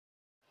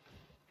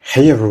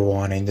Hey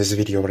everyone, in this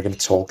video we're going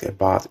to talk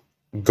about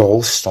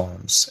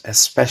gallstones,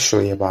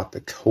 especially about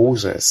the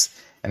causes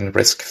and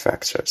risk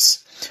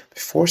factors.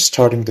 Before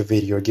starting the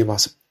video, give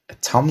us a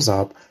thumbs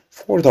up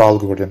for the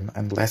algorithm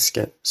and let's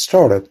get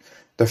started.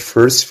 The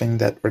first thing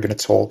that we're going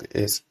to talk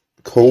is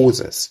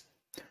causes.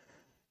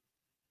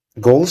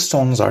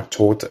 Gallstones are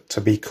thought to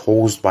be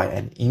caused by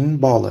an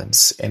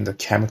imbalance in the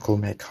chemical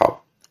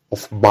makeup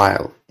of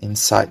bile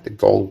inside the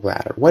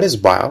gallbladder. What is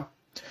bile?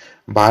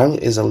 Bile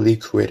is a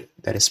liquid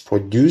that is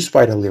produced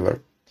by the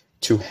liver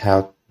to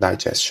help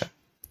digestion.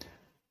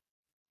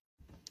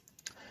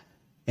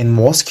 In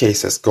most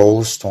cases,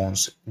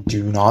 gallstones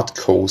do not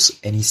cause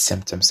any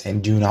symptoms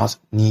and do not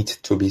need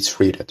to be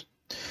treated.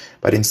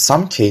 But in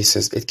some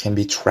cases, it can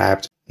be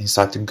trapped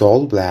inside the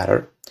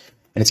gallbladder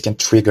and it can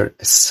trigger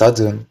a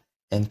sudden,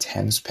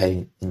 intense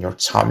pain in your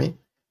tummy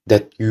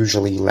that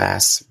usually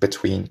lasts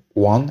between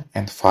 1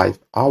 and 5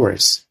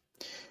 hours.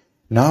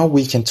 Now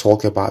we can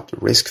talk about the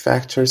risk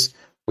factors.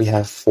 We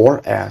have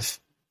 4F.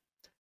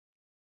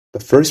 The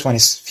first one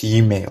is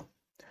female.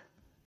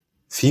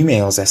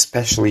 Females,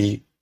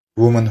 especially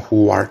women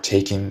who are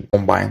taking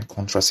combined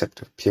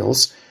contraceptive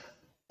pills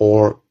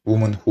or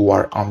women who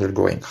are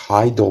undergoing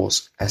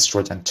high-dose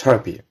estrogen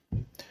therapy,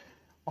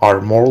 are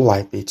more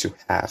likely to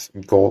have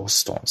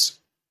gallstones.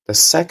 The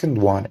second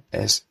one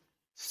is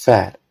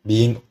fat,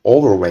 being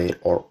overweight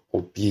or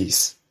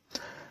obese.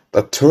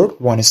 The third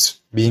one is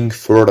being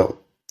fertile.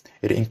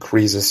 It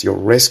increases your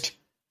risk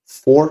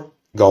for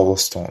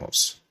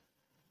gallstones.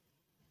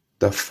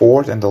 The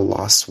fourth and the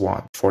last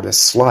one for the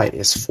slide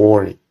is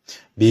 40,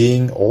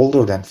 being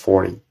older than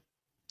 40.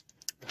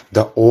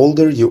 The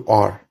older you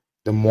are,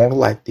 the more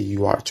likely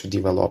you are to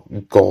develop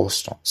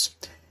gallstones.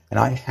 And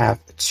I have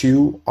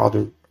 2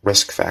 other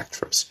risk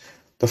factors.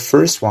 The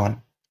first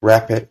one,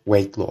 rapid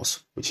weight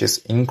loss, which is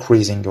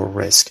increasing your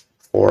risk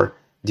for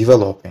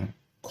developing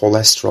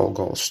cholesterol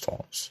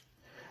gallstones.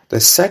 The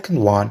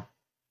second one,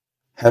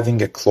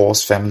 having a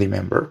close family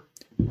member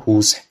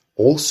who's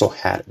also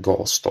had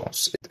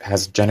gallstones. It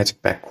has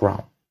genetic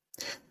background.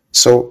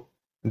 So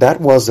that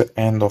was the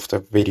end of the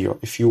video.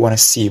 If you want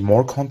to see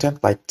more content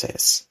like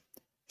this,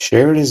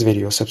 share this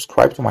video,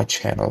 subscribe to my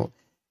channel,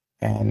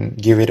 and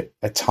give it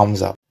a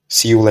thumbs up.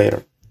 See you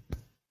later.